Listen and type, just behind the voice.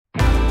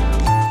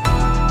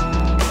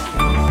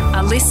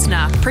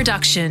listener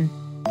production.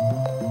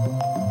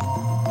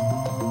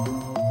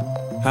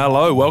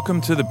 Hello, welcome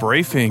to the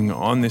briefing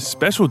on this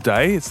special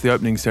day. It's the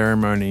opening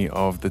ceremony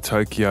of the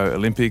Tokyo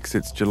Olympics.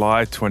 It's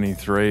July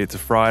 23. It's a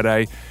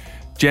Friday.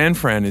 Jan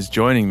Fran is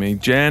joining me.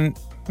 Jan,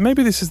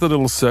 maybe this is the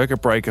little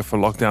circuit breaker for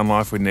lockdown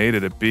life we need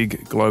at a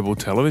big global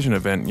television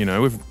event. You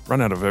know, we've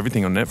run out of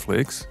everything on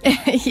Netflix.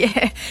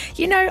 Yeah.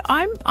 You know,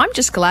 I'm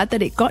just glad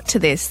that it got to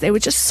this. There were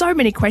just so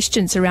many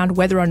questions around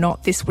whether or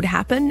not this would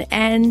happen,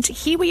 and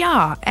here we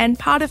are. And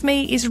part of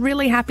me is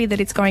really happy that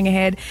it's going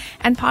ahead,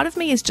 and part of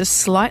me is just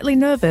slightly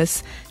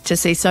nervous to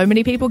see so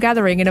many people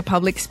gathering in a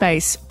public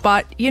space.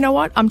 But you know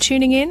what? I'm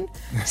tuning in,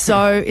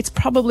 so it's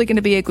probably going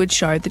to be a good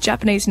show. The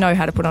Japanese know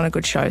how to put on a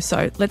good show,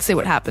 so let's see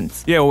what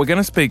happens. Yeah, well, we're going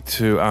to speak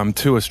to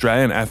two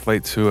Australian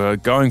athletes who are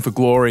going for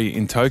glory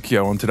in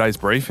Tokyo on today's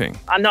briefing.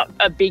 I'm not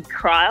a big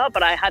crier,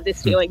 but I had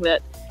this feeling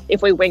that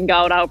if we win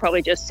gold, I'll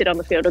probably just sit on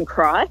the field and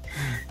cry,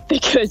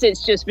 because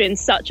it's just been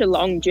such a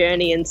long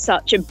journey and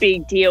such a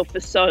big deal for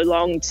so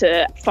long.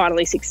 To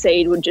finally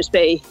succeed would just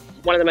be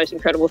one of the most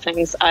incredible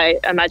things I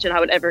imagine I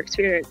would ever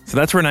experience. So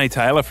that's Renee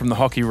Taylor from the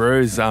Hockey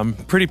Roos.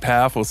 Pretty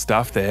powerful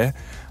stuff there.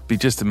 Be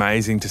just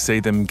amazing to see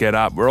them get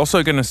up. We're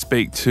also going to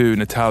speak to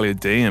Natalia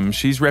Diem.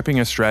 She's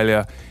repping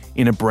Australia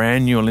in a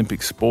brand new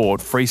Olympic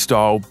sport,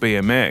 freestyle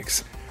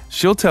BMX.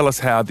 She'll tell us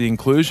how the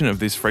inclusion of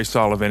this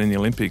freestyle event in the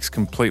Olympics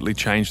completely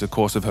changed the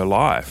course of her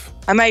life.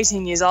 I'm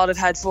 18 years old. I've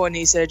had 4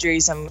 knee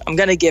surgeries. I'm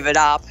going to give it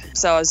up.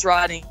 So I was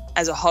riding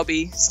as a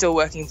hobby, still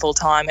working full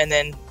time, and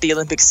then the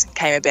Olympics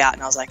came about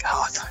and I was like,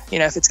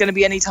 if it's going to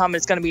be any time,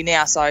 it's going to be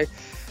now. So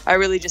I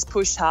really just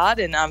pushed hard,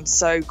 and I'm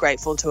so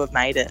grateful to have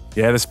made it.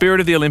 Yeah, the spirit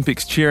of the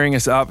Olympics cheering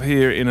us up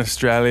here in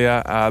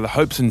Australia. The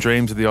hopes and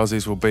dreams of the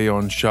Aussies will be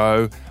on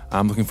show.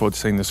 I'm looking forward to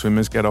seeing the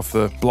swimmers get off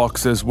the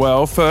blocks as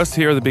well. First,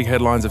 here are the big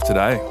headlines of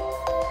today.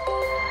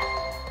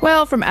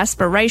 Well, from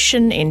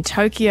aspiration in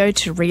Tokyo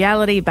to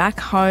reality back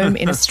home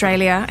in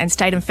Australia, and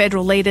state and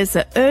federal leaders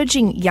are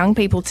urging young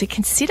people to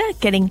consider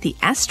getting the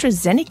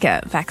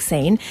AstraZeneca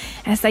vaccine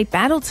as they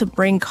battle to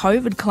bring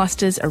COVID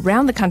clusters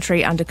around the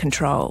country under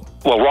control.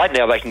 Well, right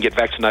now they can get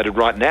vaccinated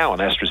right now on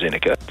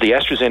AstraZeneca. The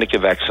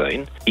AstraZeneca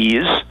vaccine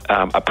is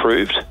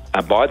approved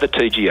by the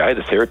TGA,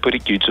 the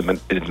Therapeutic Goods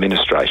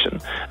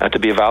Administration, to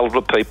be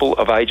available to people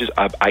of ages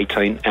of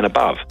 18 and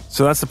above.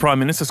 So that's the Prime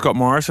Minister, Scott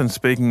Morrison,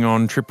 speaking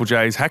on Triple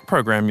J's Hack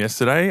program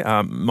yesterday.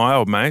 My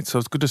old mate, so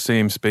it's good to see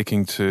him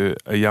speaking to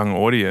a young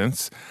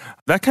audience.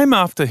 That came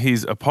after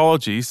his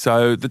apology.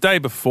 So the day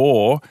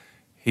before,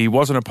 he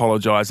wasn't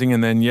apologising,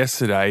 and then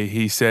yesterday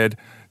he said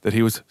that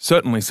he was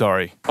certainly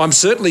sorry. I'm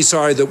certainly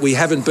sorry that we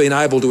haven't been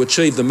able to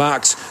achieve the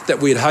marks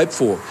that we had hoped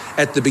for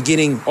at the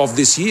beginning of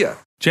this year.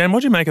 Jan,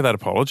 what do you make of that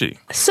apology?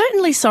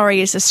 Certainly sorry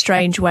is a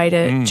strange way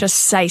to just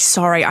say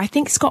sorry. I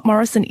think Scott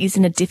Morrison is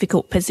in a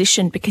difficult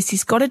position because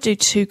he's got to do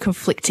two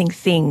conflicting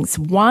things.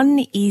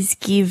 One is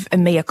give a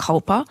mea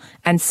culpa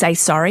and say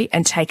sorry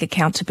and take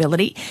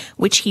accountability,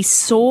 which he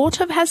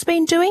sort of has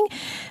been doing.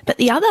 But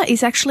the other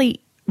is actually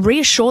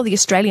reassure the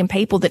Australian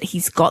people that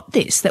he's got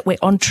this, that we're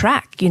on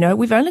track. You know,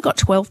 we've only got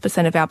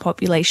 12% of our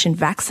population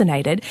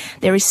vaccinated.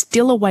 There is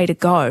still a way to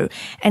go,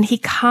 and he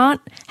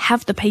can't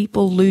have the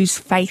people lose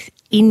faith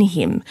in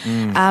him.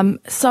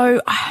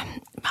 So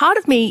part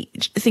of me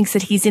thinks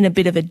that he's in a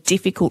bit of a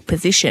difficult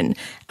position.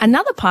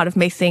 Another part of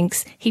me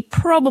thinks he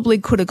probably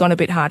could have gone a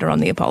bit harder on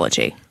the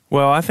apology.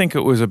 Well, I think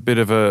it was a bit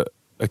of a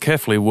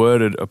carefully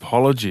worded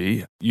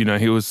apology. You know,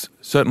 he was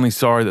certainly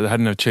sorry that they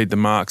hadn't achieved the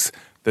marks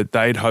that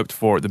they'd hoped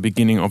for at the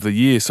beginning of the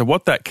year. So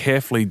what that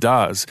carefully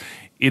does,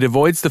 it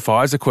avoids the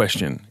Pfizer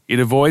question. It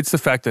avoids the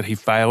fact that he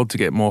failed to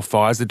get more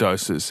Pfizer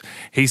doses.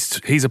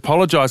 He's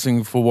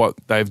apologising for what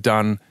they've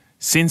done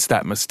since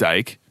that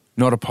mistake,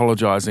 not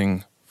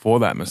apologising for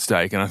that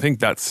mistake. And I think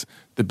that's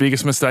the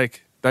biggest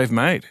mistake they've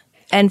made.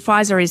 And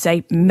Pfizer is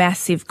a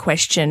massive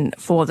question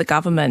for the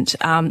government.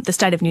 The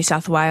state of New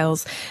South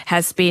Wales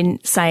has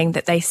been saying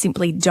that they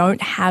simply don't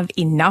have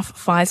enough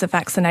Pfizer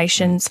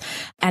vaccinations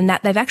and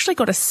that they've actually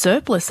got a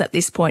surplus at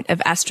this point of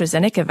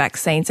AstraZeneca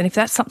vaccines. And if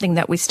that's something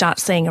that we start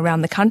seeing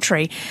around the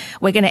country,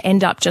 we're going to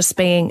end up just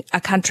being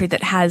a country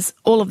that has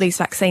all of these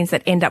vaccines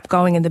that end up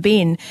going in the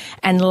bin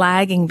and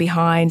lagging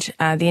behind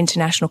the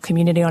international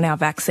community on our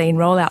vaccine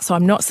rollout. So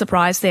I'm not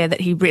surprised there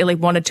that he really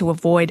wanted to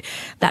avoid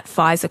that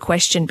Pfizer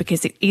question,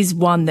 because it is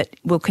one that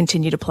will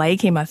continue to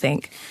plague him, I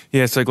think.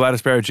 Yeah, so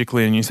Gladys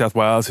Berejiklian in New South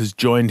Wales has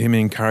joined him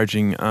in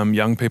encouraging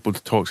young people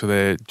to talk to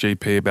their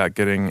GP about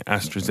getting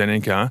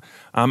AstraZeneca.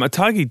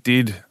 ATAGI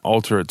did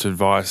alter its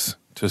advice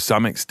to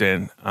some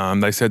extent.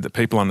 They said that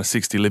people under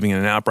 60 living in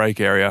an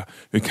outbreak area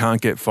who can't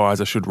get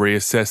Pfizer should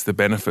reassess the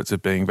benefits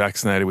of being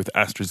vaccinated with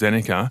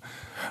AstraZeneca.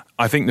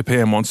 I think the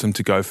PM wants them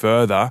to go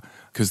further,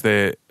 because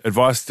their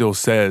advice still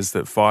says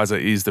that Pfizer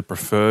is the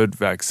preferred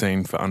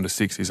vaccine for under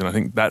 60s, and I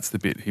think that's the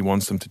bit he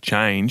wants them to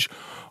change.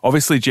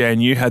 Obviously,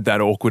 Jan, you had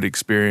that awkward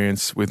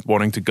experience with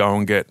wanting to go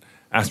and get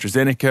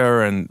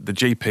AstraZeneca and the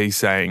GP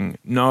saying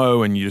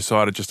no, and you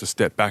decided just to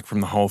step back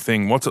from the whole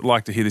thing. What's it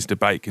like to hear this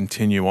debate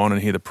continue on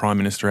and hear the Prime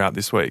Minister out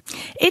this week?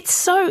 It's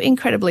so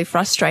incredibly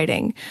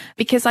frustrating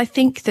because I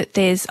think that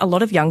there's a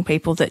lot of young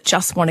people that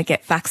just want to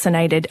get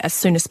vaccinated as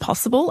soon as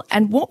possible.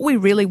 And what we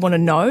really want to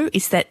know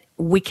is that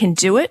we can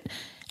do it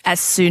as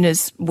soon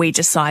as we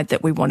decide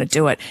that we want to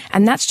do it.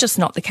 And that's just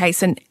not the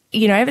case. And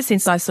you know, ever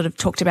since I sort of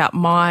talked about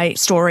my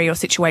story or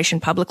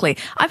situation publicly,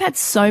 I've had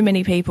so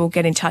many people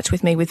get in touch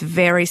with me with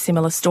very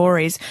similar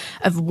stories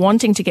of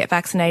wanting to get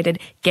vaccinated,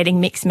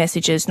 getting mixed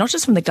messages, not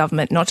just from the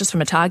government, not just from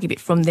ATAGI, but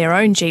from their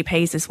own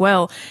GPs as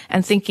well,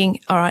 and thinking,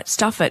 all right,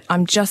 stuff it.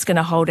 I'm just going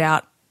to hold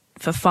out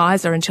for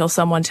Pfizer until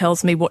someone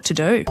tells me what to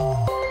do.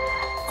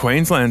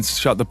 Queensland's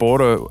shut the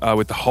border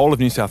with the whole of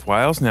New South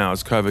Wales now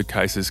as COVID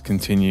cases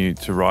continue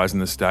to rise in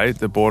the state.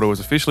 The border was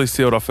officially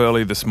sealed off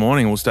early this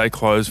morning and will stay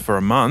closed for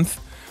a month,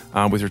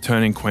 with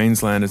returning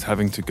Queenslanders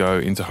having to go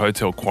into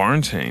hotel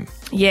quarantine.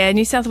 Yeah,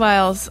 New South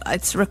Wales,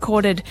 it's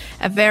recorded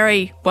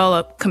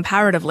a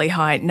comparatively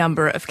high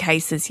number of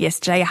cases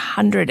yesterday,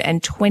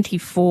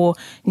 124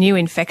 new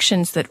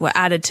infections that were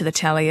added to the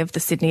tally of the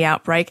Sydney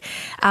outbreak.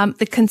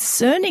 The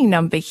concerning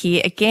number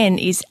here, again,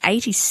 is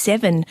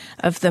 87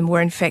 of them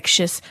were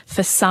infectious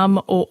for some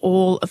or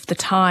all of the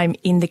time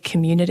in the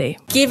community.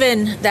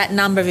 Given that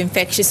number of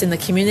infectious in the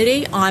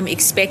community, I'm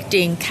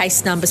expecting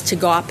case numbers to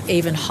go up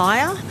even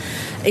higher.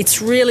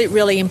 It's really,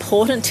 really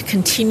important to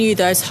continue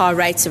those high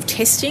rates of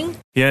testing.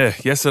 Yeah,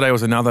 yesterday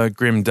was another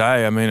grim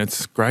day. I mean,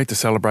 it's great to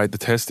celebrate the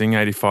testing,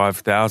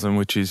 85,000,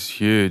 which is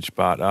huge,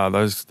 but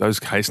those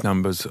case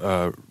numbers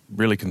are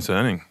really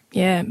concerning.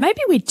 Yeah, maybe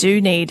we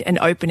do need an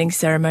opening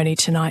ceremony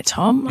tonight,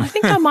 Tom. I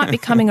think I might be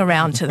coming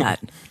around to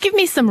that. Give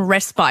me some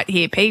respite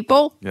here,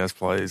 people. Yes,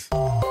 please.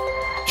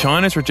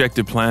 China's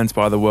rejected plans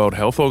by the World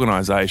Health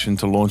Organization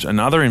to launch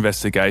another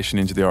investigation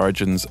into the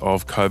origins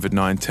of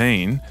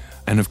COVID-19.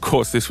 And of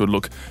course, this would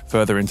look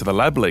further into the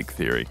lab leak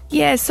theory.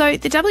 Yeah, so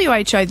the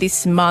WHO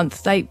this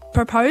month, they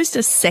proposed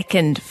a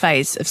second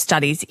phase of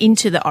studies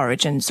into the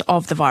origins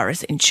of the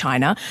virus in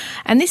China.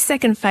 And this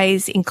second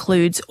phase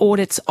includes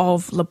audits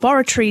of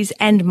laboratories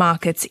and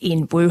markets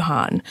in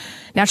Wuhan.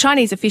 Now,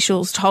 Chinese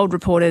officials told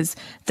reporters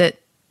that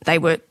they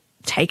were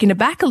taken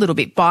aback a little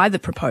bit by the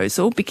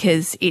proposal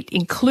because it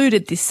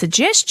included this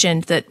suggestion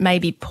that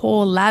maybe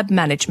poor lab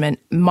management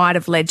might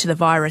have led to the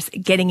virus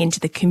getting into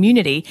the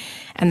community.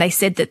 And they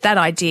said that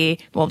idea,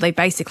 well, they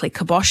basically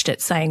kiboshed it,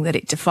 saying that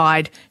it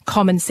defied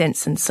common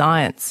sense and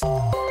science.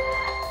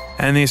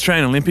 And the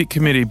Australian Olympic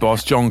Committee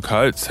boss, John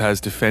Coates, has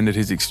defended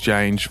his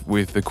exchange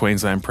with the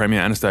Queensland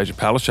Premier, Anastasia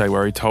Palaszczuk,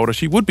 where he told her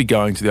she would be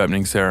going to the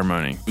opening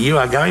ceremony. You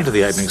are going to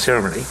the opening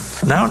ceremony.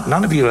 No,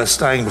 none of you are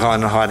staying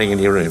behind and hiding in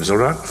your rooms, all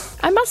right?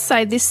 I must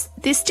say, this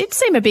did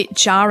seem a bit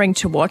jarring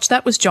to watch.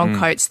 That was John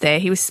Coates there.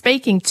 He was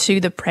speaking to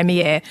the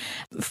Premier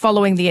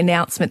following the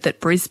announcement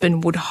that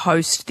Brisbane would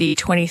host the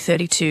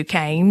 2032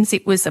 Games.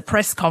 It was a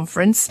press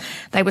conference.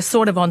 They were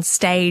sort of on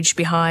stage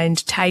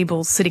behind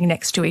tables sitting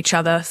next to each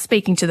other,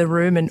 speaking to the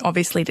room and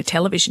obviously to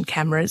television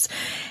cameras.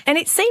 And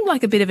it seemed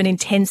like a bit of an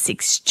intense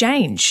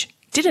exchange,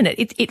 didn't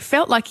it? It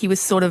felt like he was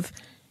sort of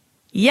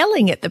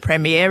yelling at the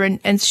Premier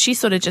and she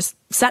sort of just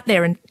sat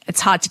there, and it's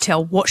hard to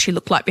tell what she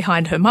looked like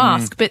behind her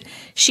mask, but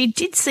she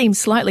did seem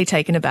slightly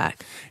taken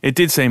aback. It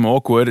did seem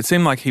awkward. It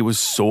seemed like he was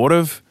sort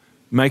of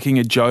making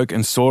a joke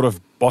and sort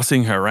of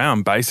bossing her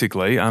around,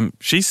 basically.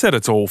 She said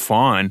it's all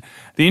fine.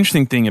 The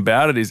interesting thing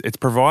about it is it's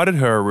provided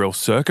her a real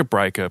circuit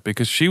breaker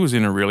because she was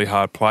in a really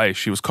hard place.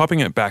 She was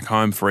copping it back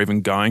home for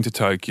even going to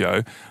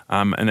Tokyo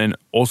and then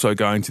also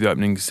going to the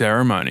opening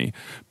ceremony.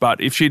 But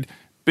if she'd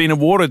been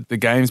awarded the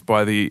Games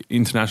by the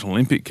International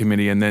Olympic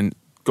Committee and then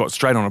got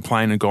straight on a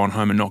plane and gone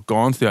home and not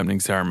gone to the opening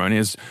ceremony,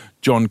 as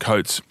John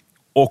Coates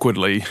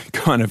awkwardly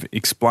kind of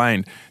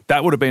explained,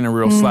 that would have been a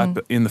real slap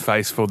in the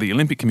face for the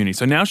Olympic community.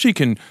 So now she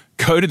can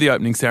go to the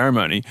opening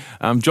ceremony.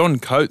 John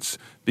Coates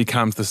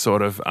becomes the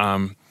sort of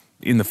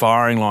in the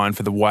firing line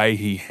for the way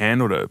he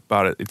handled it,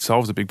 but it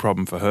solves a big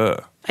problem for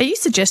her. Are you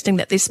suggesting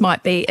that this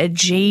might be a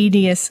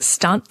genius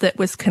stunt that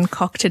was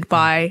concocted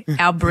by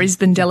our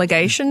Brisbane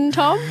delegation,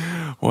 Tom?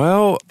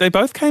 Well, they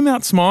both came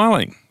out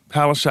smiling,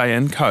 Palaszczuk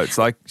and Coates.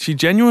 Like, she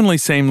genuinely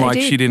seemed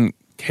she didn't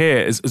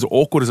care, as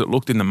awkward as it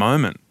looked in the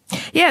moment.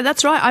 Yeah,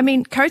 that's right. I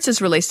mean, Coates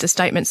has released a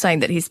statement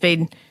saying that he's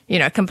been,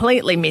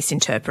 completely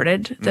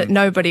misinterpreted, that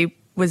nobody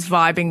was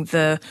vibing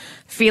the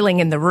feeling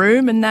in the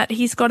room, and that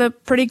he's got a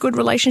pretty good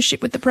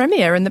relationship with the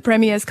Premier, and the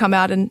Premier's come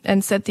out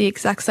and said the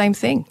exact same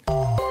thing.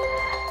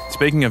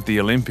 Speaking of the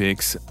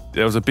Olympics,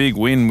 there was a big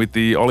win with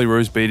the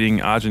Olyroos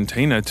beating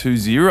Argentina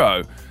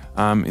 2-0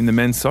 in the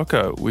men's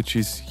soccer, which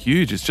is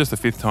huge. It's just the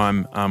fifth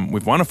time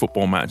we've won a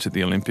football match at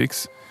the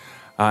Olympics,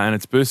 and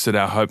it's boosted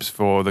our hopes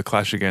for the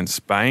clash against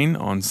Spain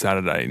on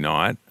Saturday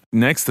night.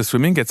 Next, the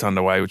swimming gets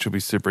underway, which will be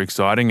super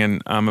exciting.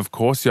 And, of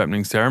course, the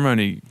opening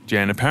ceremony,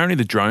 Jan, apparently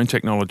the drone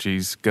technology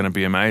is going to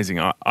be amazing.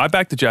 I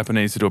backed the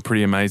Japanese to do a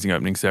pretty amazing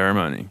opening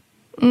ceremony.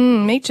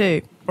 Me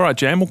too. All right,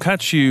 Jan, we'll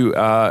catch you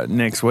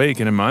next week.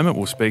 In a moment,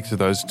 we'll speak to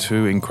those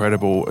two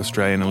incredible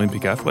Australian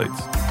Olympic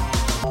athletes.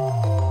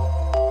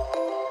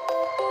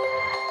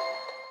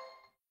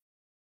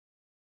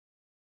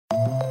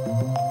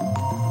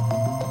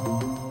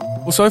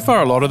 Well, so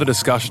far a lot of the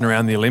discussion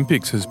around the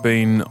Olympics has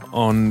been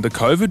on the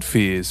COVID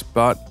fears,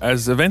 but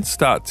as events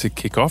start to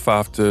kick off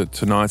after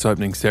tonight's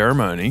opening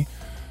ceremony,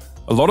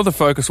 a lot of the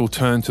focus will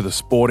turn to the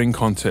sporting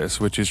contest,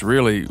 which is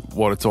really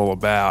what it's all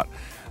about.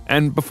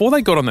 And before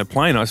they got on their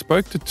plane, I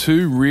spoke to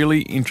two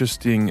really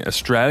interesting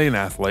Australian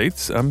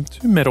athletes,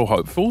 two medal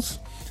hopefuls,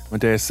 I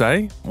dare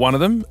say. One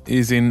of them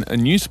is in a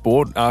new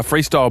sport,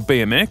 freestyle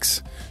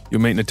BMX. You'll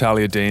meet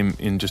Natalia Deem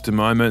in just a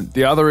moment.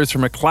 The other is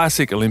from a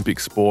classic Olympic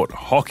sport,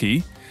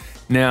 hockey.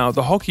 Now,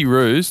 the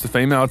Hockeyroos, the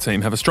female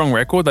team, have a strong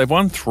record. They've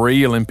won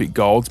 3 Olympic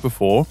golds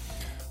before,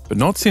 but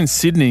not since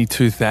Sydney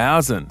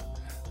 2000.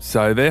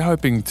 So they're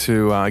hoping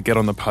to get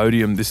on the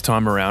podium this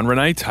time around.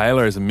 Renee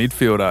Taylor is a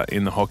midfielder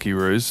in the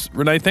Hockeyroos.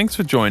 Renee, thanks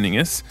for joining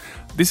us.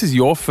 This is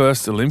your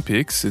first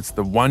Olympics. It's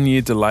the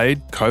 1-year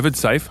delayed,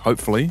 COVID-safe,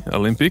 hopefully,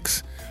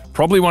 Olympics.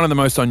 Probably one of the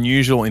most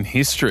unusual in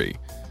history.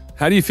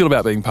 How do you feel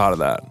about being part of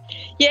that?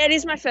 Yeah, it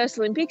is my first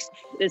Olympics.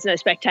 There's no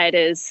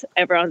spectators.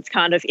 Everyone's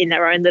kind of in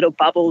their own little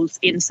bubbles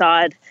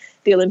inside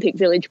the Olympic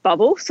Village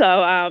bubble. So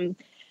I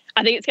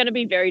think it's going to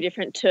be very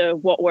different to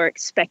what we're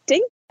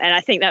expecting. And I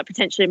think that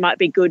potentially might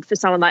be good for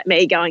someone like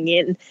me going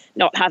in,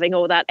 not having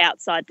all that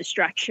outside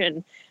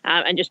distraction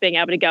and just being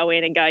able to go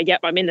in and go, yep,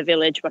 I'm in the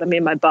village, but I'm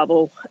in my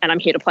bubble and I'm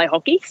here to play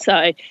hockey.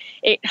 So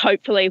it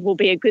hopefully will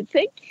be a good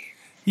thing.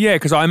 Yeah,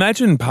 because I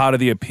imagine part of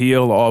the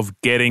appeal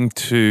of getting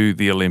to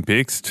the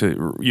Olympics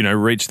to,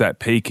 reach that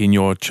peak in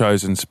your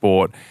chosen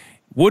sport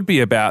would be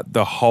about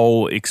the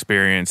whole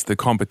experience, the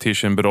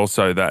competition, but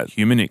also that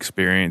human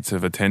experience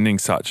of attending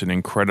such an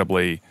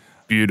incredibly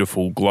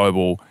beautiful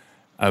global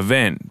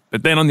event.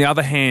 But then on the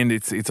other hand,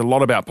 it's a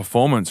lot about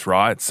performance,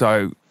 right?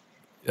 So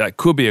that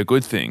could be a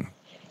good thing.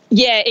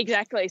 Yeah,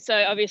 exactly.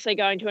 So obviously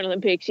going to an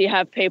Olympics, you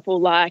have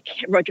people like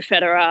Roger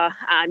Federer,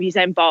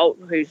 Usain Bolt,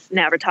 who's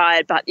now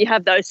retired, but you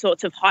have those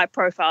sorts of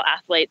high-profile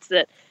athletes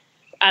that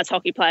as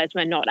hockey players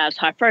we're not as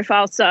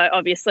high-profile, so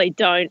obviously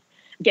don't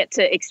get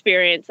to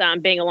experience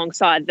being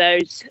alongside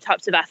those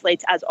types of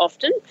athletes as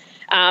often.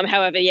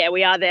 However, yeah,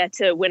 we are there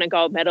to win a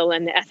gold medal,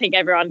 and I think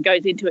everyone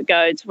goes into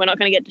it we're not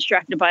going to get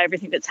distracted by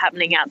everything that's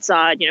happening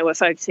outside. We're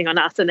focusing on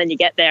us, and then you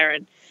get there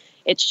and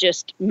it's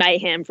just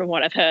mayhem from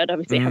what I've heard.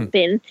 Obviously, I haven't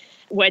been.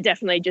 We're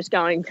definitely just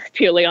going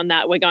purely on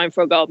that. We're going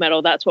for a gold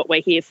medal. That's what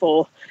we're here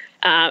for,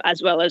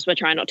 as well as we're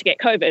trying not to get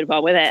COVID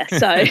while we're there.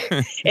 So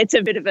it's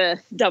a bit of a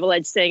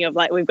double-edged thing of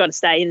we've got to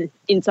stay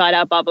inside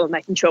our bubble and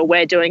making sure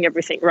we're doing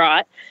everything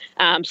right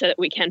so that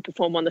we can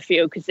perform on the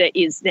field, because there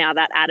is now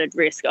that added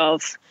risk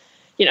of,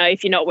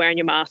 if you're not wearing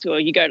your mask or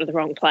you go to the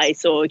wrong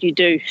place or you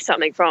do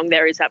something wrong,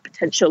 there is that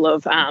potential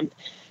of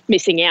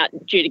missing out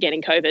due to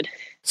getting COVID.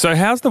 So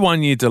how's the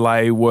 1-year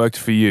delay worked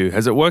for you?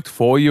 Has it worked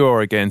for you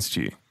or against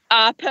you?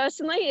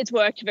 Personally, it's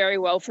worked very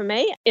well for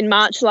me. In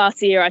March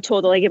last year, I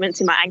tore the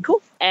ligaments in my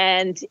ankle,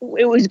 and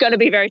it was going to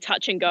be very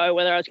touch and go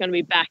whether I was going to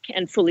be back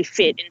and fully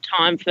fit in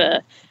time for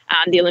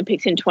the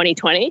Olympics in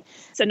 2020.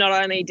 So not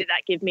only did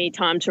that give me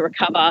time to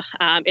recover,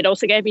 it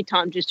also gave me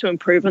time just to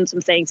improve on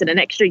some things and an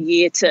extra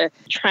year to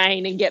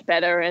train and get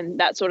better and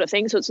that sort of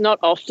thing. So it's not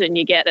often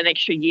you get an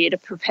extra year to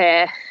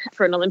prepare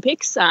for an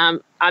Olympics.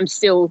 I'm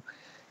still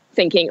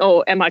thinking,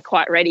 am I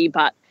quite ready?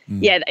 But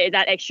yeah,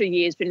 that extra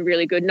year has been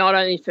really good, not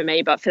only for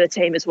me, but for the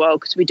team as well,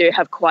 because we do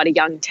have quite a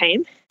young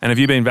team. And have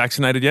you been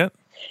vaccinated yet?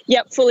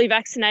 Yep, fully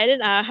vaccinated.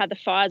 I had the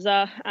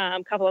Pfizer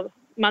a couple of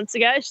months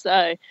ago.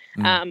 So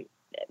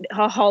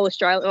whole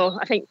Australia,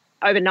 I think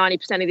over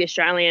 90% of the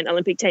Australian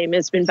Olympic team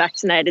has been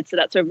vaccinated. So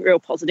that's a real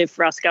positive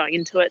for us going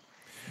into it.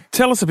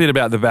 Tell us a bit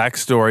about the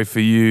backstory for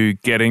you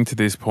getting to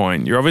this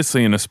point. You're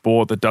obviously in a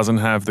sport that doesn't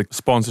have the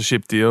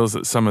sponsorship deals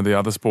that some of the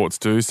other sports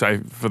do, say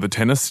for the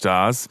tennis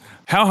stars.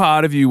 How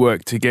hard have you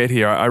worked to get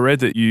here? I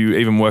read that you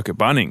even work at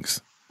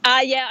Bunnings.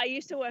 Yeah, I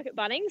used to work at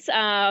Bunnings.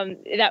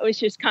 That was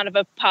just kind of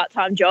a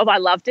part-time job. I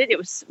loved it. It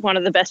was one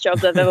of the best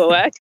jobs I've ever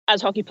worked.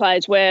 As hockey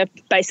players, we're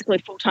basically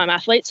full-time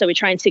athletes, so we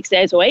train 6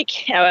 days a week.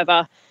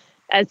 However,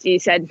 as you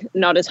said,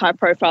 not as high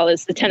profile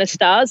as the tennis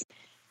stars.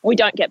 We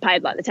don't get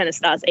paid like the tennis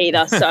stars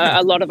either, so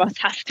a lot of us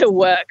have to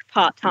work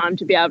part-time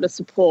to be able to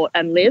support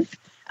and live.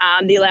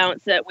 The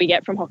allowance that we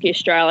get from Hockey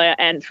Australia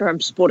and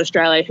from Sport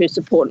Australia, who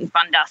support and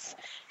fund us,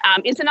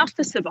 is enough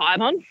to survive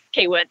on.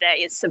 Keyword there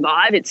is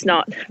survive. It's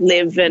not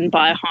live and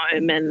buy a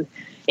home and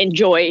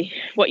enjoy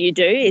what you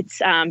do. It's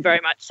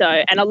very much so.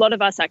 And a lot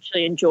of us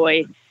actually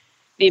enjoy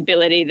the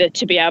ability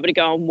to be able to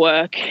go and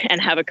work and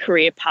have a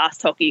career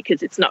past hockey,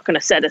 because it's not going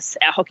to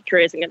our hockey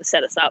career isn't going to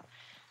set us up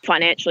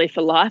financially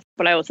for life.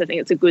 But I also think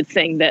it's a good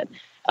thing that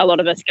a lot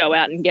of us go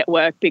out and get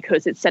work,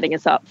 because it's setting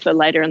us up for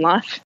later in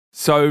life.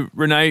 So,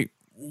 Renee,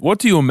 what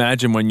do you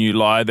imagine when you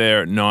lie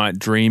there at night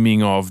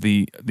dreaming of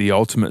the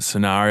ultimate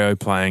scenario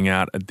playing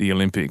out at the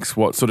Olympics?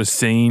 What sort of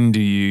scene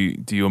do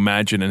you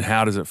imagine, and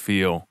how does it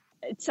feel?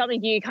 It's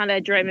something you kind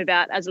of dream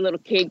about as a little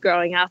kid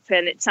growing up,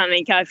 and it's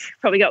something I've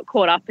probably got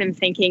caught up in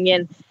thinking.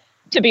 And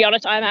to be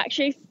honest, I'm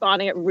actually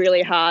finding it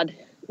really hard,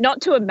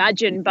 not to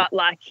imagine, but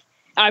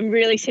I'm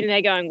really sitting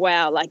there going,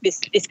 wow,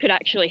 this could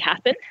actually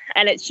happen.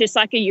 And it's just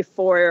like a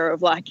euphoria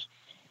of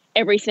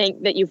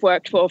everything that you've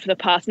worked for the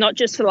past, not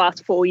just for the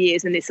last 4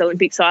 years in this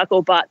Olympic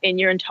cycle, but in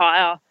your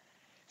entire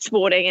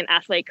sporting and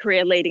athlete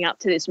career leading up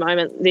to this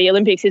moment. The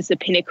Olympics is the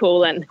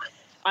pinnacle, and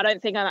I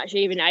don't think I'm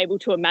actually even able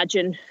to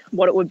imagine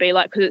what it would be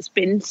like because it's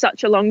been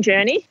such a long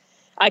journey.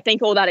 I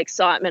think all that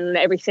excitement and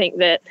everything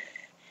that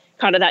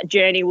kind of that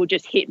journey will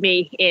just hit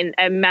me in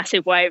a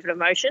massive wave of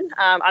emotion.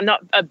 I'm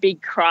not a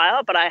big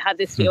crier, but I had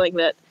this feeling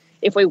that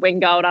if we win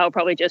gold, I'll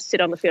probably just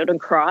sit on the field and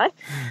cry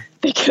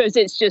because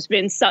it's just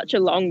been such a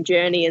long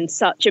journey and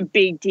such a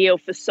big deal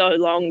for so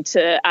long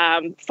to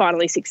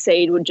finally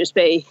succeed would just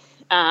be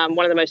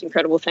one of the most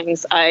incredible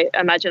things I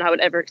imagine I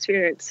would ever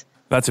experience.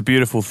 That's a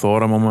beautiful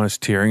thought. I'm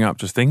almost tearing up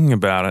just thinking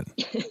about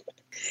it.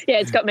 Yeah,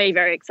 it's got me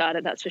very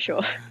excited, that's for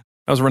sure.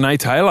 That was Renee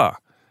Taylor.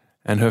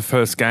 And her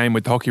first game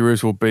with the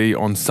Hockeyroos will be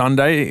on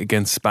Sunday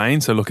against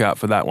Spain, so look out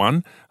for that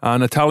one.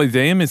 Natalie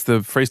Diem is the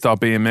freestyle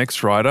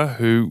BMX rider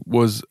who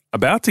was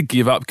about to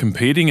give up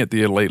competing at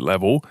the elite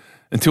level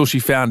until she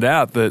found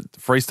out that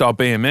freestyle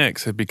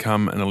BMX had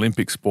become an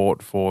Olympic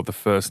sport for the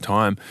first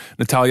time.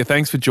 Natalia,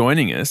 thanks for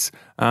joining us.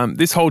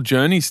 This whole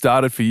journey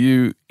started for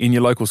you in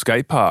your local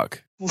skate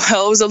park.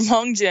 Well, it was a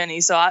long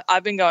journey. So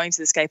I've been going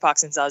to the skate park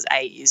since I was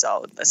 8 years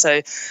old.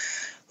 So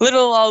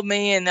little old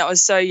me, and that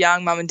was so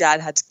young, Mum and Dad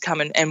had to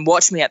come and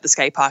watch me at the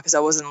skate park because I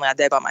wasn't allowed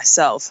there by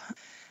myself.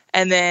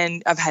 And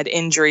then I've had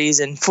injuries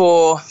and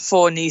four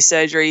knee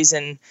surgeries,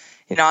 and,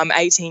 I'm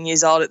 18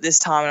 years old at this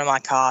time, and I'm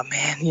like, oh,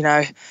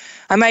 man,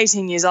 I'm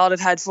 18 years old,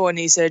 I've had 4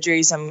 knee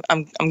surgeries,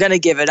 I'm going to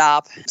give it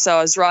up. So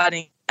I was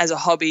riding as a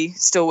hobby,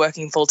 still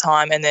working full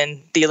time, and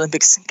then the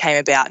Olympics came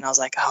about, and I was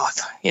like, oh,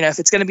 if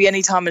it's going to be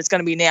any time, it's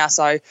going to be now.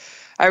 So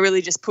I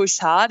really just pushed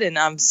hard, and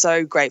I'm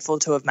so grateful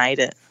to have made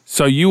it.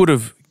 So you would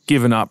have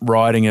given up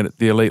riding at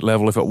the elite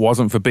level if it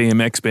wasn't for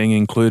BMX being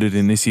included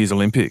in this year's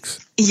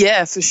Olympics?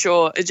 Yeah, for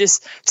sure. It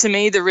just, to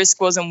me, the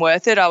risk wasn't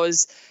worth it. I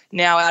was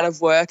now out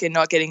of work and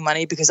not getting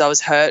money because I was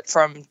hurt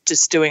from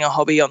just doing a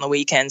hobby on the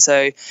weekend.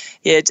 So,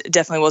 yeah, it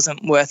definitely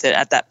wasn't worth it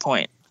at that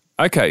point.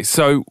 Okay,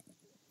 so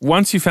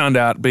once you found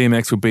out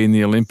BMX would be in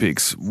the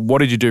Olympics, what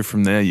did you do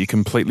from there? You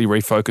completely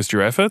refocused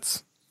your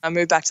efforts? I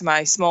moved back to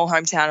my small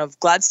hometown of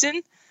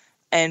Gladstone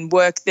and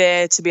worked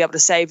there to be able to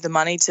save the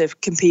money to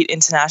compete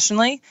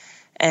internationally.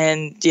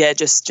 And, yeah,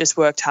 just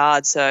worked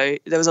hard. So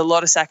there was a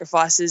lot of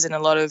sacrifices and a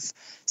lot of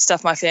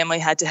stuff my family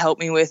had to help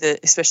me with,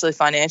 especially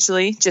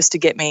financially, just to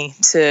get me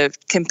to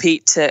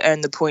compete to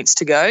earn the points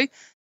to go.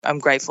 I'm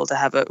grateful to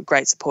have a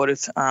great supportive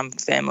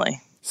family.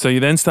 So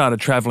you then started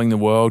travelling the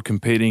world,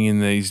 competing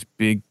in these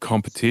big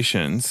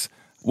competitions.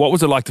 What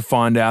was it like to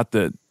find out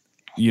that,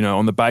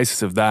 on the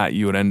basis of that,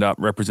 you would end up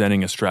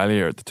representing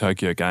Australia at the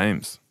Tokyo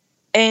Games?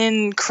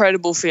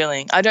 Incredible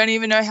feeling. I don't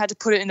even know how to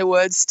put it into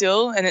words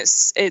still, and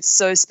it's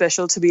so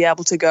special to be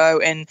able to go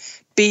and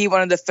be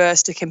one of the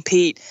first to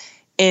compete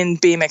in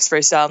BMX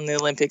freestyle in the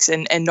Olympics,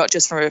 and not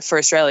just for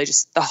Australia,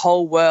 just the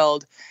whole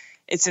world.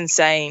 It's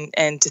insane,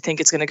 and to think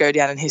it's going to go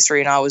down in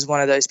history and I was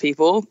one of those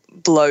people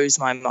blows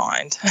my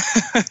mind.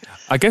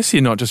 I guess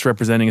you're not just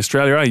representing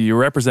Australia, are you? You're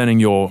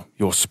representing your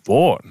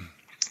sport.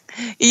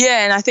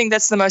 Yeah, and I think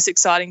that's the most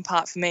exciting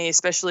part for me,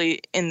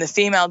 especially in the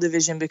female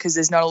division, because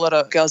there's not a lot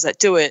of girls that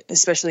do it,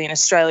 especially in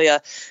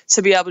Australia,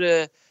 to be able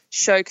to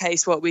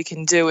showcase what we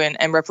can do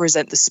and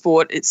represent the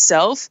sport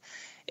itself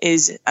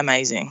is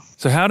amazing.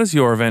 So how does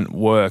your event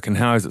work and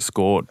how is it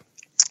scored?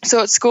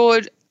 So it's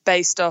scored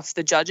based off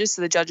the judges.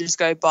 So the judges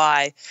go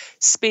by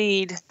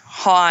speed,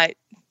 height,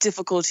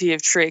 difficulty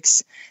of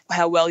tricks,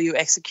 how well you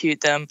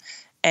execute them,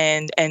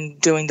 and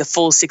doing the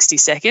full 60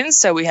 seconds.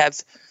 So we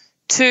have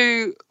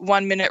 2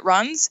 1-minute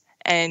runs,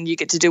 and you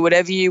get to do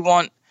whatever you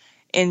want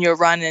in your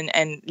run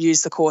and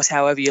use the course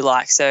however you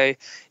like. So,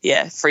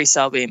 yeah,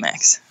 freestyle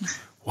BMX.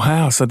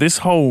 Wow, so this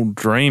whole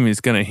dream is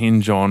going to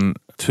hinge on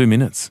 2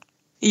 minutes.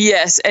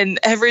 Yes, and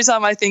every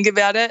time I think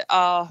about it,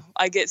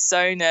 I get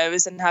so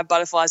nervous and have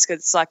butterflies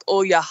because it's like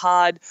all your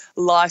hard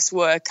life's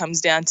work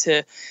comes down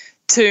to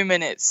 2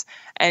 minutes,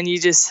 and you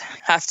just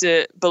have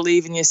to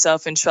believe in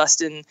yourself and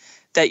trust in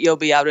that you'll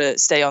be able to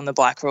stay on the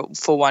bike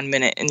for 1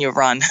 minute in your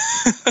run.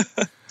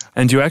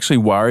 And do you actually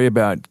worry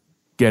about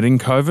getting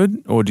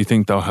COVID, or do you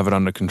think they'll have it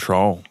under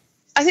control?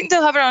 I think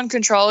they'll have it under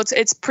control.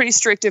 It's pretty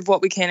strict of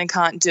what we can and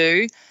can't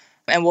do,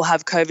 and we'll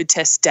have COVID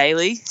tests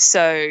daily.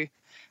 So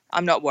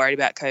I'm not worried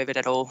about COVID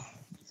at all.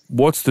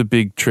 What's the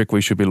big trick we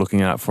should be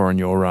looking out for in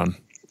your run?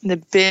 The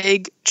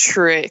big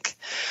trick.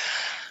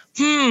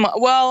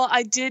 Well,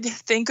 I did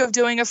think of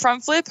doing a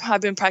front flip.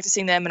 I've been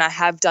practicing them and I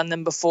have done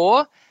them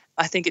before.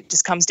 I think it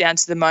just comes down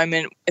to the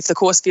moment. If the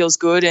course feels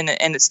good and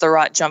it's the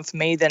right jump for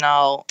me, then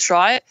I'll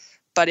try it.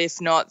 But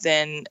if not,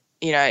 then,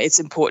 it's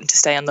important to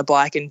stay on the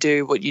bike and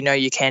do what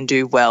you can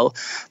do well.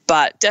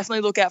 But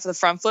definitely look out for the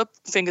front flip.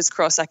 Fingers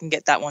crossed I can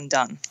get that one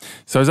done.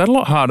 So is that a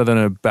lot harder than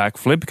a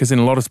backflip? Because in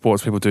a lot of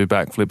sports, people do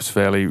backflips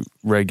fairly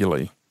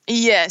regularly.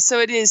 Yeah, so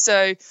it is.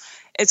 So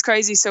it's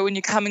crazy. So when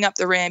you're coming up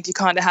the ramp, you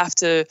kind of have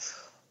to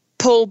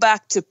pull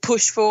back to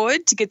push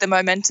forward to get the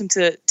momentum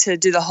to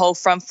do the whole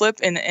front flip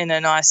in a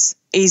nice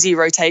easy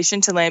rotation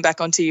to land back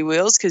onto your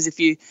wheels, because if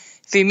you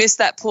miss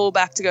that pull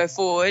back to go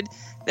forward,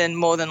 then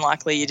more than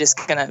likely you're just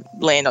going to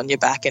land on your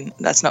back, and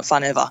that's not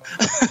fun ever.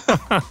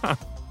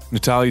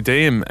 Natalia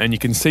Diem, and you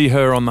can see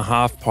her on the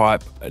half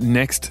pipe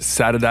next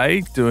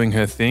Saturday doing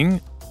her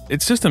thing.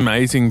 It's just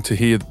amazing to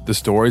hear the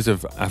stories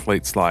of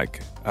athletes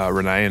like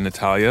Renee and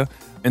Natalia,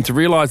 and to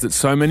realise that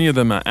so many of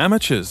them are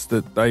amateurs,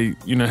 that they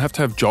have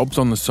to have jobs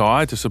on the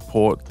side to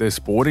support their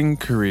sporting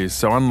careers.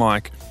 So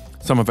unlike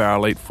some of our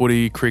elite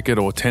footy, cricket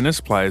or tennis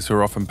players who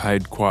are often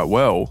paid quite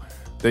well,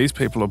 these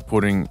people are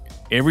putting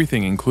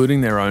everything,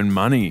 including their own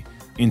money,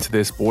 into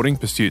their sporting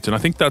pursuits. And I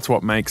think that's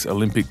what makes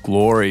Olympic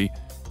glory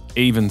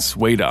even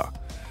sweeter.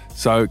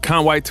 So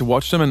can't wait to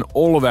watch them and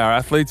all of our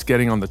athletes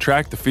getting on the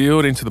track, the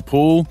field, into the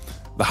pool,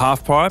 the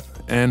half pipe,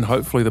 and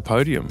hopefully the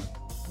podium.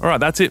 All right,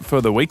 that's it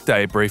for the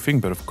weekday briefing,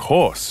 but of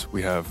course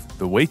we have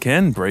the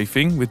weekend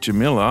briefing with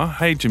Jamila.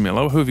 Hey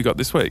Jamila, who have you got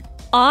this week?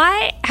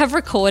 I have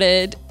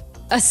recorded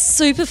a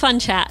super fun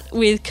chat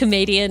with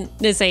comedian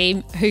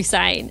Nazim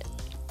Hussain.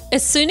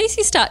 As soon as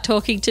you start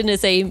talking to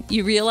Nazim,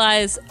 you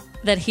realise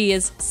that he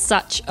is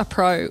such a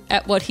pro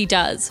at what he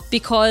does,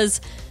 because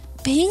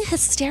being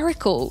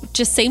hysterical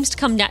just seems to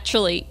come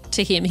naturally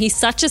to him. He's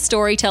such a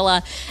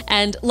storyteller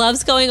and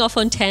loves going off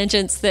on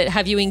tangents that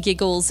have you in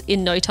giggles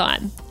in no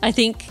time. I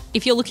think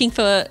if you're looking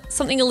for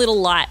something a little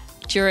light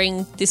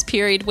during this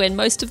period when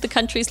most of the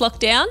country's locked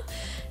down,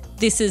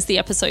 this is the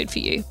episode for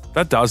you.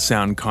 That does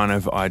sound kind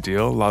of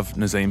ideal. Love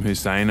Nazim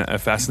Hussain, a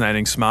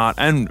fascinating, smart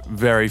and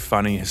very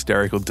funny,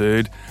 hysterical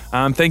dude.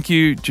 Thank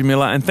you,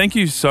 Jamila, and thank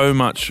you so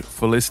much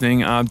for listening.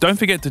 Don't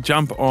forget to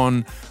jump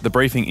on the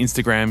Briefing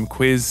Instagram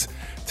quiz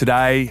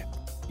today.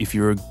 If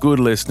you're a good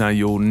listener,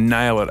 you'll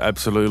nail it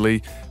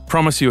absolutely.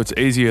 Promise you it's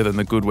easier than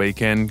the Good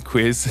Weekend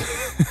quiz.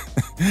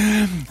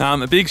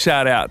 A big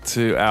shout out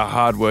to our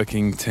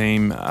hardworking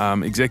team,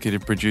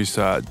 executive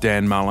producer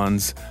Dan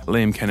Mullins,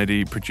 Liam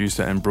Kennedy,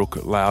 producer, and Brooke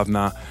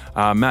Loudner,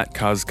 Matt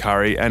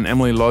Cuz-Curry, and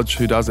Emily Lodge,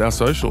 who does our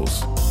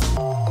socials.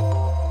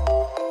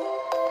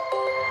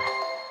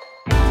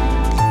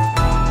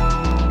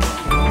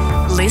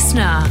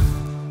 Listener.